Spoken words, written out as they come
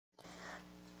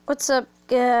What's up,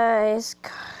 guys?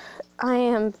 I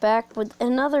am back with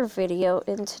another video,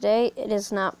 and today it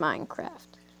is not Minecraft.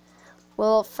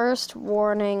 Well, first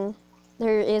warning,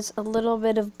 there is a little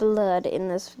bit of blood in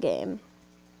this game.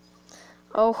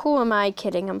 Oh, who am I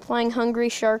kidding? I'm playing Hungry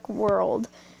Shark World,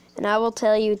 and I will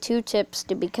tell you 2 tips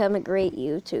to become a great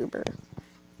YouTuber.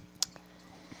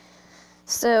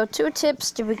 So, 2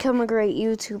 tips to become a great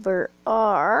YouTuber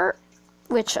are,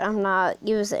 which I'm not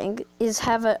using, is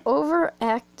have an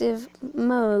overactive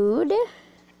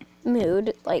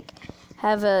mood, like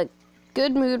have a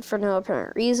good mood for no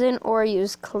apparent reason, or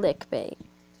use clickbait,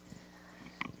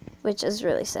 which is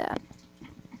really sad.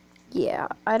 Yeah,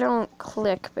 I don't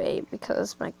clickbait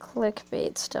because my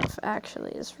clickbait stuff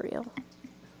actually is real.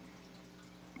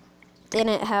 Then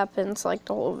it happens like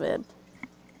the whole vid.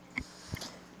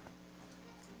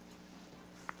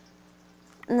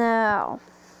 Now,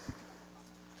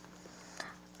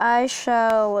 I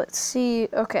shall, let's see,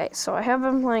 okay, so I have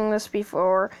been playing this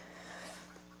before,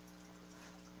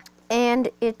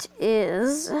 and it's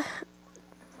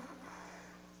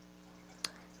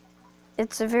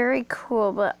very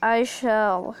cool, but I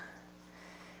shall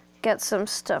get some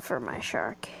stuff for my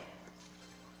shark.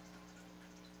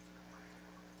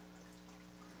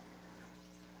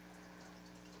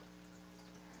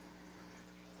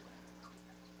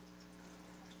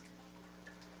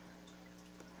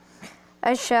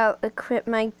 I shall equip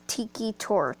my tiki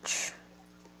torch.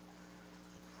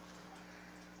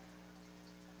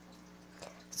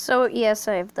 So yes,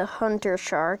 I have the hunter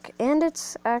shark, and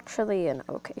it's actually an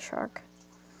okay shark.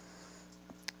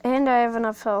 And I have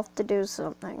enough health to do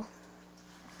something.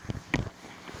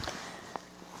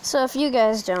 So if you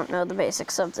guys don't know the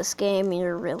basics of this game,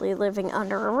 you're really living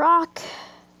under a rock.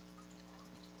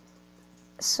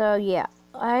 So yeah,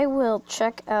 I will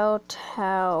check out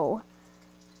how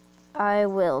I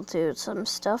will do some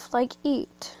stuff like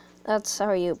eat. That's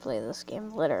how you play this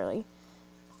game, literally.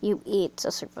 You eat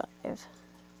to survive.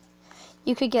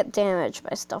 You could get damaged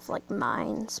by stuff like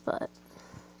mines, but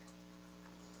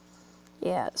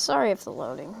yeah, sorry if the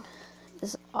loading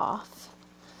is off.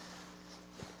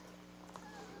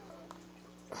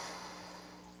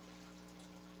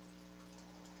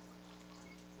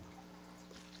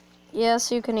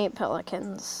 Yes, you can eat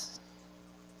pelicans.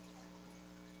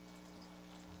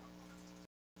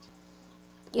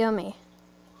 Yummy.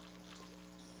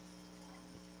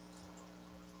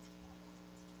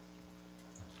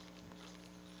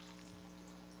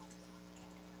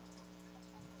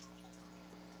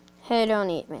 Hey, don't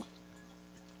eat me.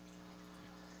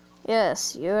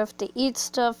 Yes, you have to eat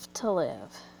stuff to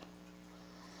live.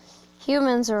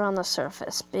 Humans are on the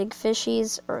surface. Big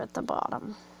fishies are at the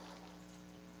bottom.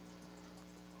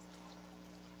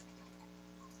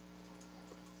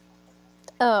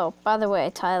 Oh, by the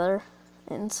way, Tyler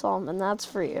and Solomon, that's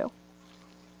for you.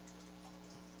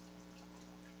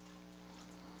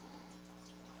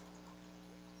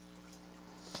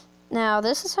 Now,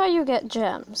 this is how you get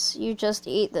gems. You just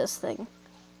eat this thing.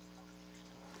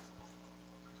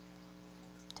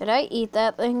 Did I eat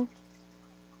that thing?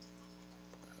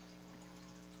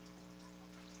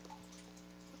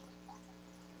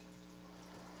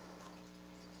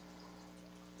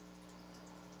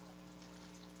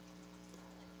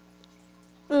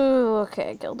 Ooh,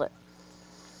 okay, I killed it.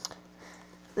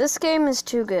 This game is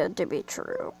too good to be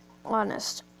true.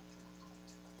 Honest.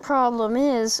 Problem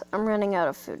is, I'm running out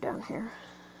of food down here.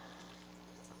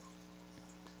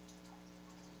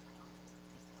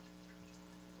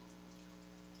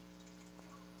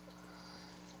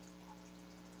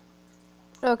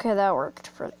 Okay, that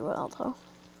worked pretty well, though.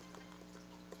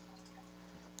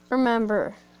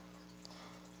 Remember,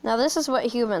 now this is what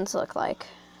humans look like.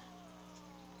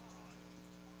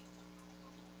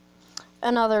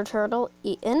 Another turtle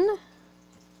eaten.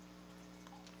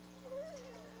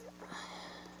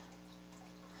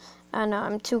 I know,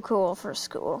 I'm too cool for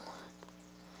school.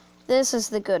 This is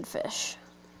the good fish.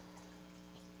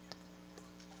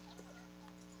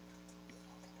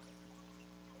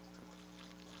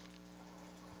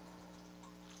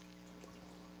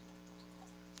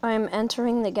 I'm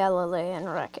entering the Galilean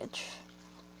wreckage.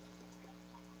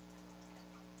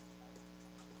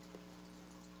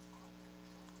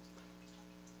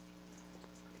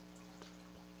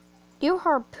 You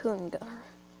harpoon gunner.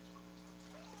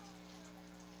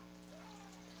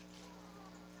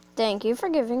 Thank you for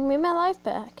giving me my life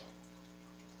back.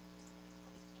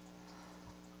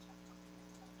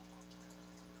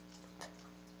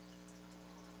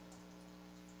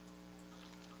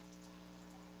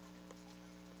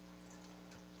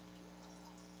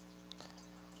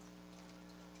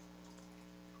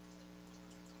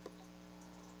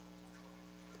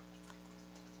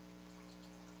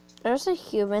 There's a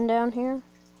human down here.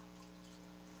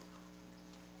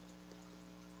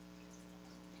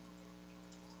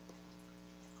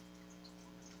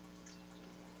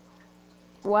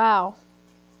 Wow.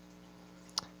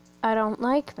 I don't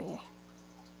like me.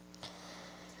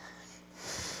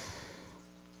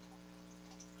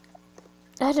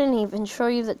 I didn't even show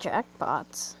you the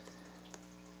jackpots.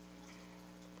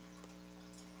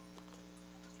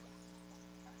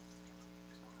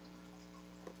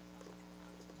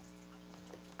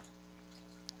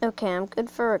 Okay, I'm good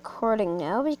for recording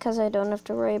now because I don't have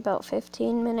to worry about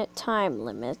 15-minute time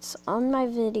limits on my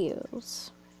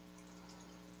videos.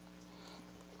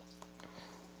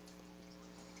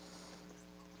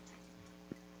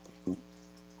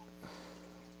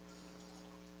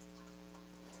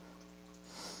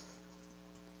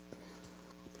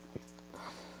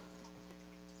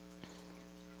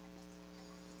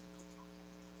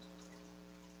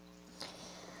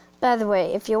 By the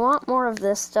way, if you want more of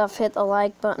this stuff, hit the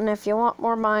like button. If you want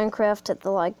more Minecraft, hit the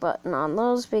like button on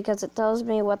those because it tells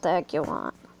me what the heck you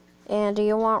want. And do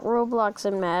you want Roblox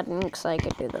and Madden? Because I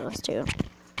could do those too.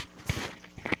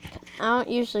 I don't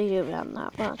usually do them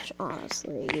that much,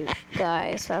 honestly. You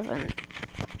guys haven't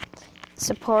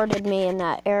supported me in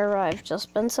that era. I've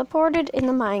just been supported in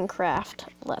the Minecraft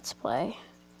Let's Play.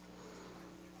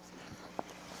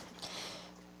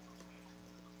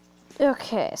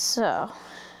 Okay, so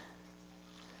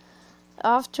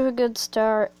off to a good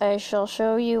start. I shall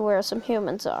show you where some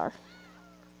humans are.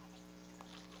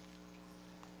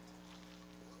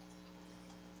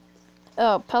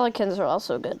 Oh, pelicans are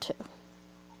also good too.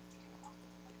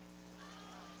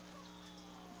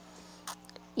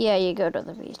 Yeah, you go to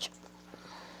the beach.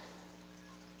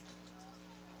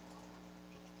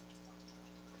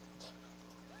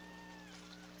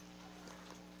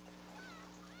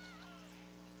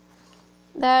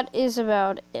 That is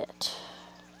about it.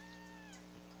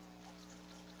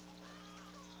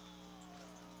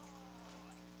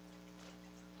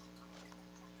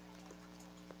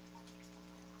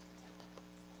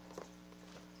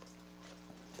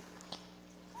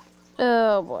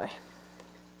 Oh boy.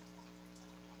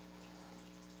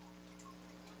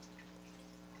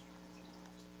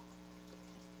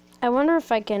 I wonder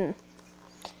if I can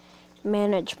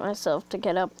manage myself to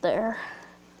get up there.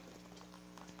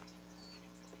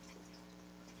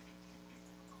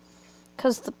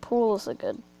 Because the pool is a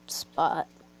good spot.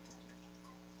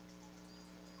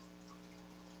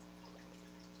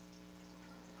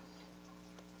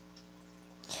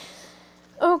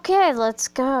 Okay, let's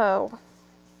go.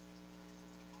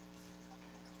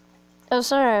 Oh,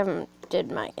 sorry, I haven't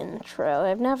did my intro.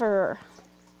 I've never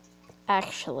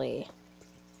actually...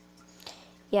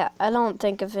 Yeah, I don't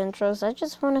think of intros. I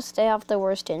just want to stay off the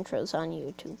worst intros on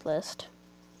YouTube list.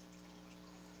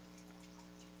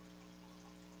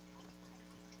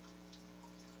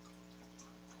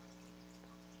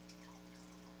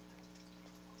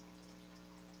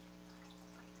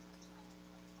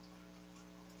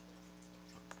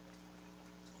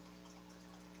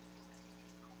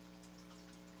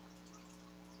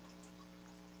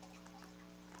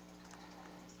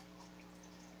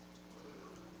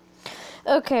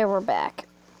 Okay, we're back.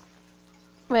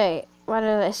 Wait, why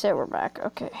did I say we're back?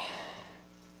 Okay.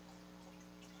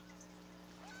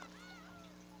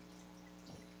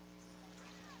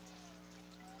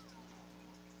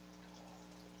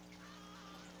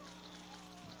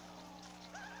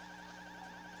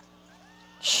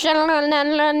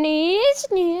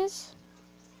 Sneeze.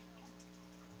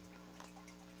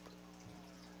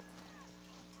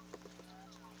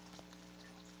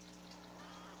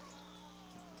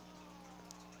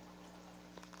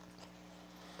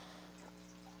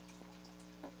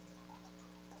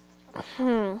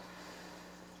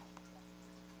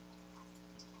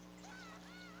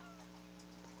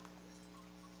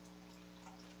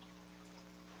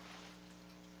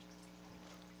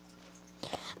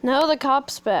 No, the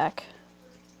cop's back.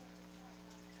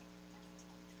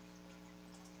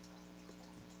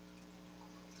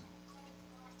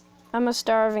 I'm a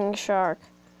starving shark.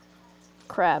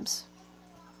 Crabs.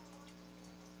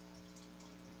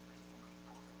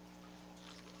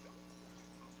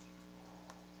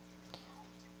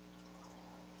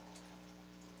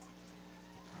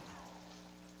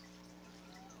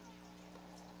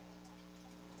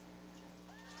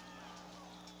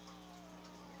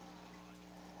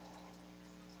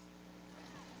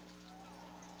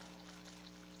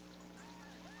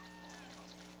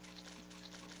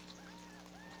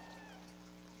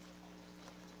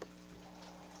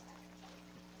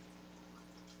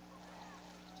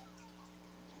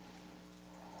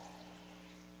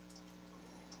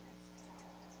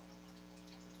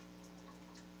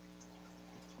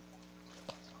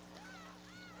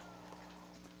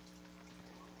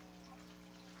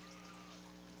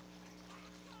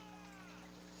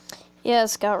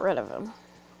 Yes, got rid of him.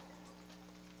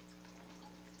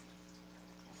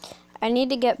 I need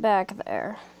to get back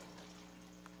there.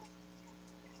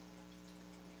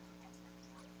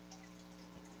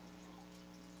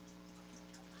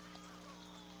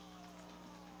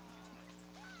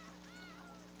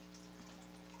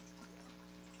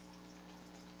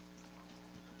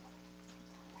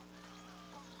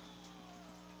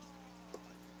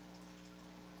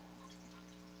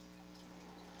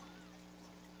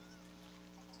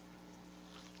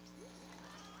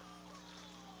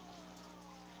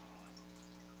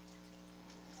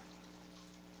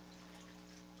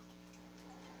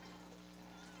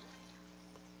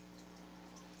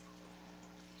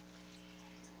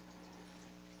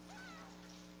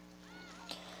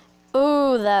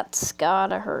 Ooh, that's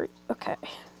gotta hurt. Okay.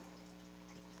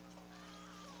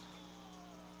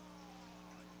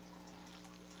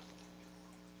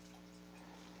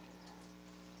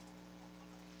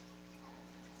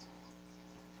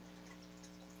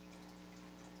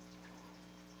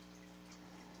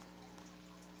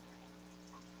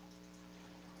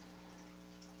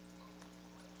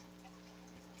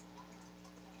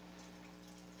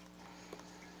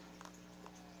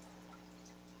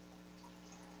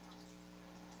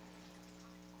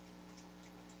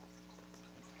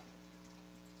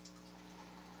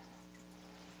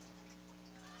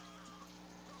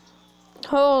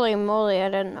 Holy moly, I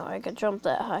didn't know I could jump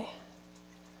that high.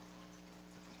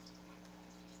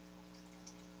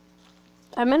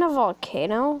 I'm in a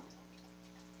volcano?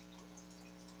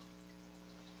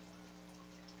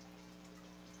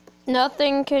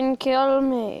 Nothing can kill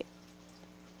me.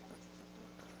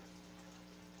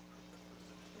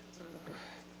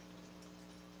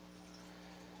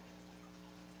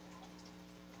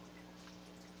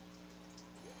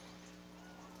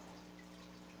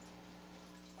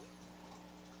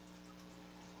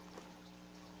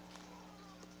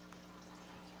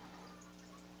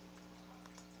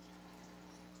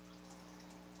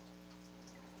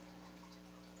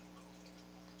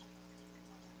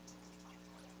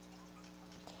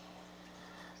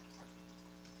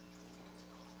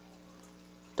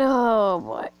 Oh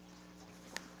boy.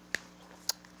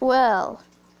 Well,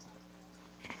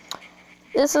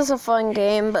 this is a fun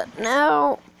game, but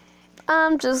now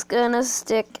I'm just gonna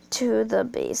stick to the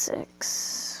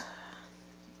basics.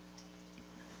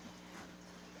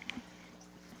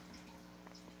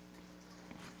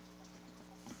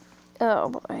 Oh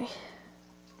boy.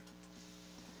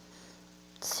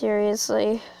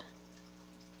 Seriously.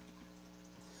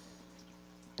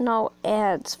 No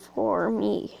ads for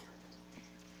me.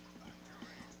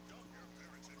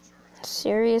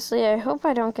 Seriously, I hope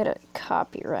I don't get it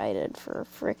copyrighted for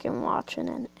freaking watching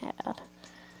an ad.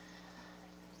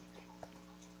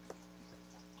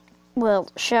 Well,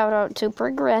 shout out to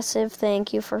Progressive.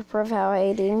 Thank you for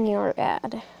providing your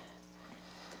ad.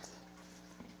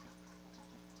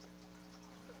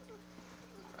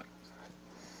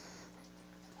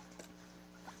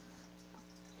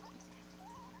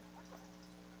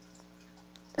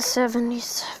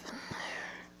 $77.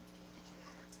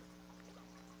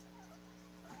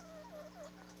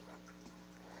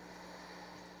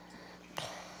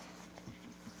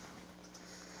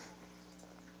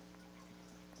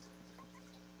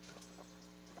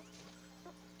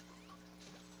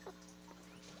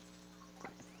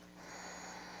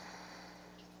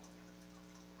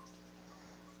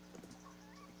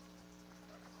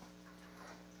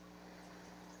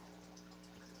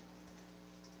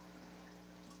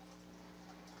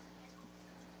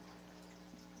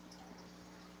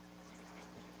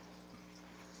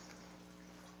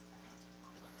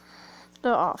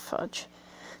 Oh, fudge.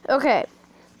 Okay.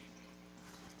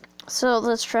 So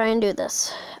let's try and do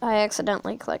this. I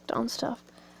accidentally clicked on stuff.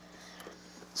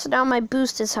 So now my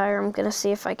boost is higher. I'm gonna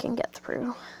see if I can get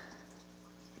through.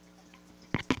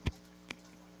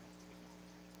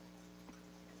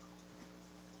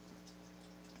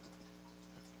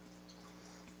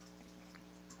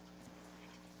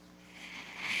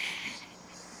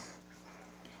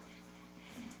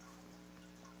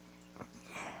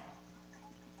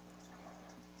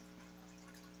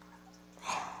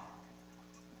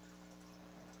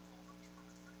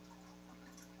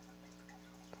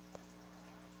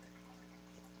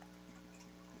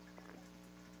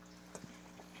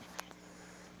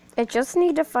 I just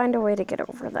need to find a way to get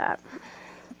over that.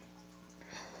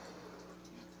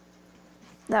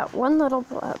 That one little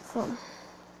platform.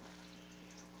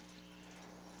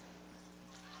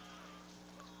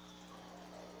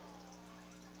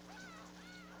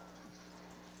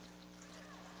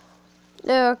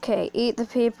 Okay, eat the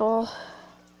people.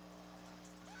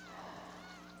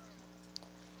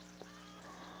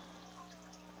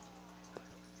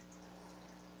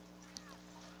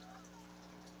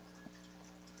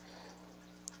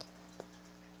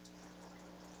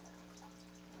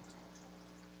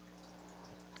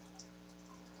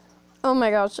 Oh my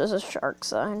gosh, there's a shark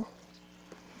sign.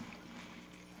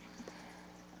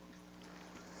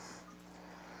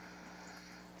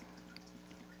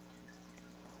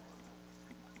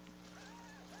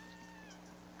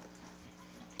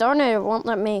 Darn it, it won't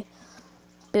let me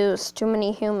boost. Too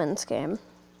many humans game.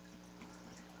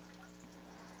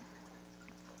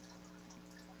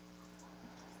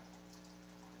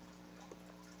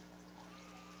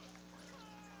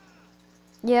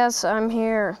 Yes, I'm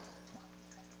here.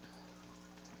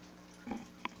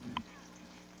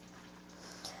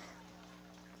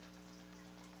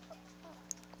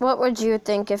 What would you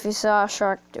think if you saw a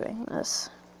shark doing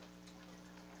this?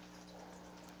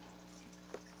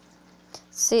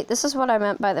 See, this is what I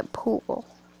meant by the pool.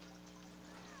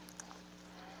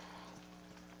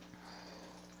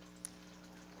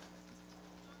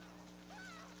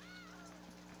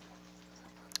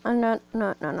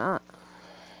 No.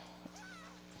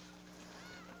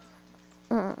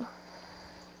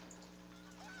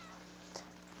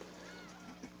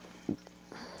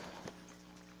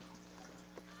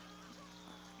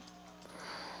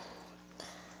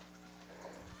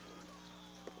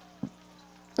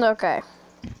 Okay.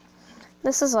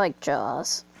 This is like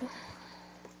Jaws,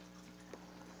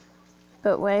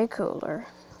 but way cooler.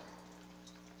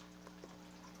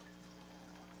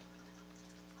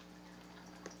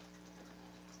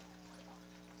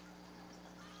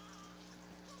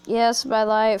 Yes, my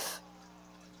life.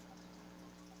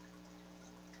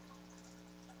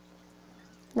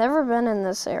 Never been in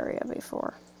this area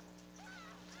before.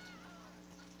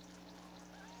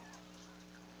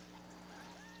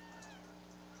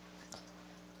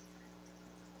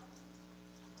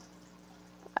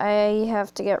 I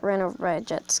have to get rid of my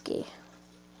jet ski.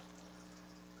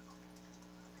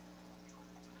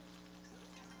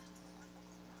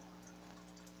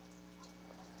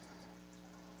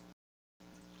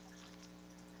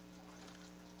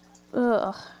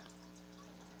 Ugh.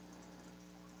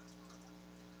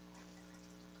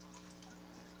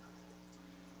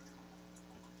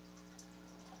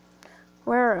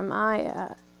 Where am I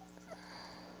at?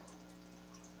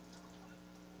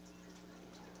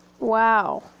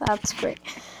 Wow, that's great.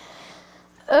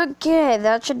 Okay,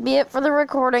 that should be it for the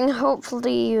recording.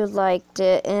 Hopefully you liked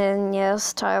it. And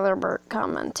yes, Tyler Burt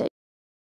commented.